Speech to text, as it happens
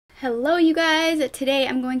Hello you guys! Today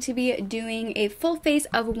I'm going to be doing a full face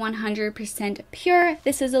of 100% pure.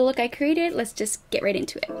 This is a look I created. Let's just get right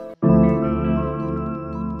into it.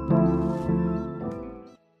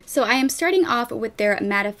 So I am starting off with their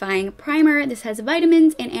mattifying primer. This has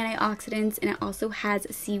vitamins and antioxidants, and it also has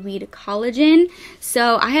seaweed collagen.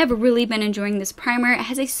 So I have really been enjoying this primer. It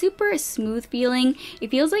has a super smooth feeling.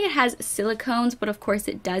 It feels like it has silicones, but of course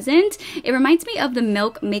it doesn't. It reminds me of the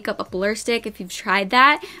Milk Makeup Blur Stick if you've tried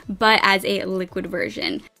that, but as a liquid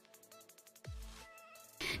version.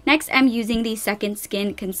 Next, I'm using the Second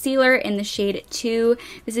Skin Concealer in the shade 2.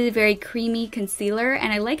 This is a very creamy concealer,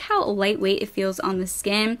 and I like how lightweight it feels on the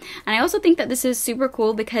skin. And I also think that this is super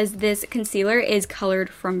cool because this concealer is colored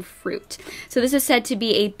from fruit. So this is said to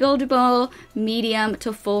be a buildable, medium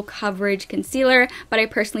to full coverage concealer, but I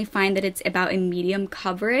personally find that it's about a medium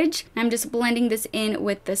coverage. I'm just blending this in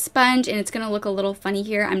with the sponge, and it's going to look a little funny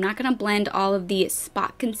here. I'm not going to blend all of the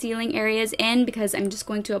spot concealing areas in because I'm just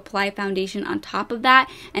going to apply foundation on top of that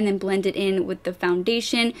and then blend it in with the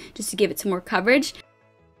foundation just to give it some more coverage.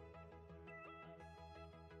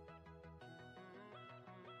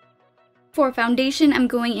 For foundation, I'm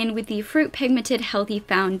going in with the Fruit Pigmented Healthy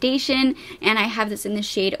Foundation, and I have this in the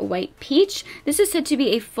shade White Peach. This is said to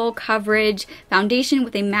be a full coverage foundation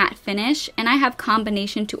with a matte finish, and I have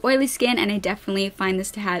combination to oily skin, and I definitely find this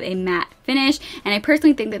to have a matte finish, and I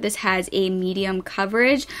personally think that this has a medium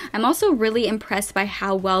coverage. I'm also really impressed by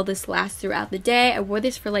how well this lasts throughout the day. I wore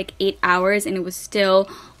this for like 8 hours, and it was still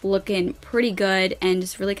looking pretty good and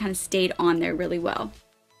just really kind of stayed on there really well.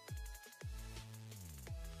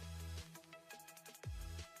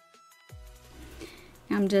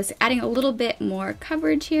 I'm just adding a little bit more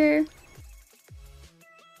coverage here.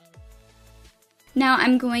 Now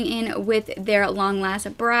I'm going in with their Long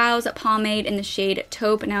Last Brows pomade in the shade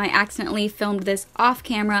Taupe. Now I accidentally filmed this off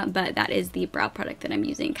camera, but that is the brow product that I'm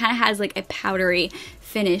using. It kind of has like a powdery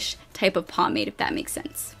finish type of pomade, if that makes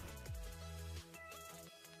sense.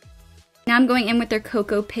 Now I'm going in with their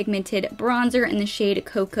Cocoa Pigmented Bronzer in the shade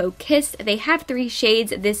Cocoa Kiss. They have 3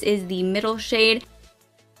 shades. This is the middle shade.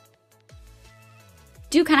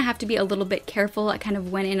 Do kind of have to be a little bit careful. I kind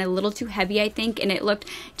of went in a little too heavy, I think, and it looked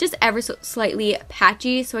just ever so slightly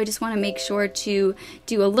patchy, so I just want to make sure to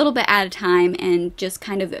do a little bit at a time and just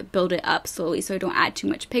kind of build it up slowly so I don't add too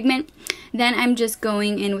much pigment. Then I'm just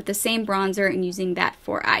going in with the same bronzer and using that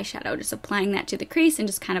for eyeshadow, just applying that to the crease and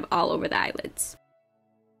just kind of all over the eyelids.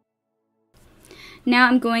 Now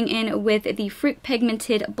I'm going in with the Fruit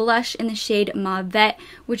Pigmented Blush in the shade Mauvette,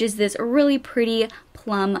 which is this really pretty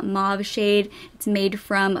plum mauve shade. It's made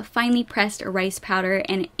from finely pressed rice powder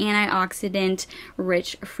and antioxidant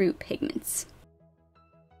rich fruit pigments.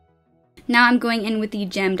 Now I'm going in with the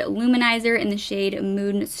Gemmed Luminizer in the shade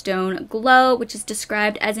Moonstone Glow, which is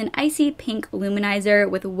described as an icy pink luminizer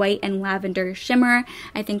with white and lavender shimmer.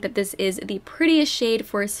 I think that this is the prettiest shade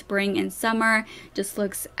for spring and summer. Just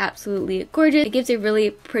looks absolutely gorgeous. It gives a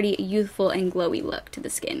really pretty youthful and glowy look to the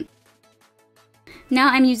skin. Now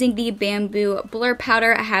I'm using the Bamboo Blur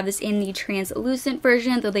Powder. I have this in the translucent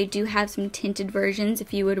version, though they do have some tinted versions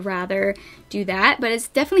if you would rather do that. But it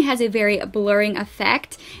definitely has a very blurring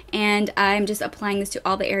effect, and I'm just applying this to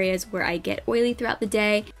all the areas where I get oily throughout the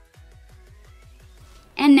day.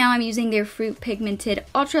 And now I'm using their Fruit Pigmented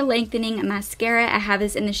Ultra Lengthening Mascara. I have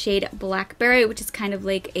this in the shade Blackberry, which is kind of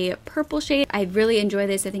like a purple shade. I really enjoy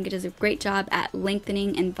this. I think it does a great job at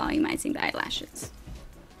lengthening and volumizing the eyelashes.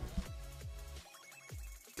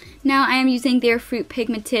 Now I am using their Fruit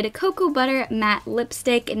Pigmented Cocoa Butter Matte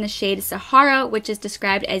Lipstick in the shade Sahara, which is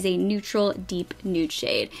described as a neutral deep nude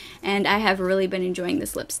shade. And I have really been enjoying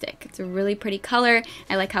this lipstick. It's a really pretty color.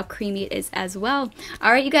 I like how creamy it is as well.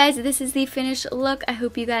 Alright you guys, this is the finished look. I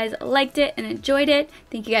hope you guys liked it and enjoyed it.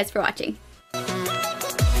 Thank you guys for watching.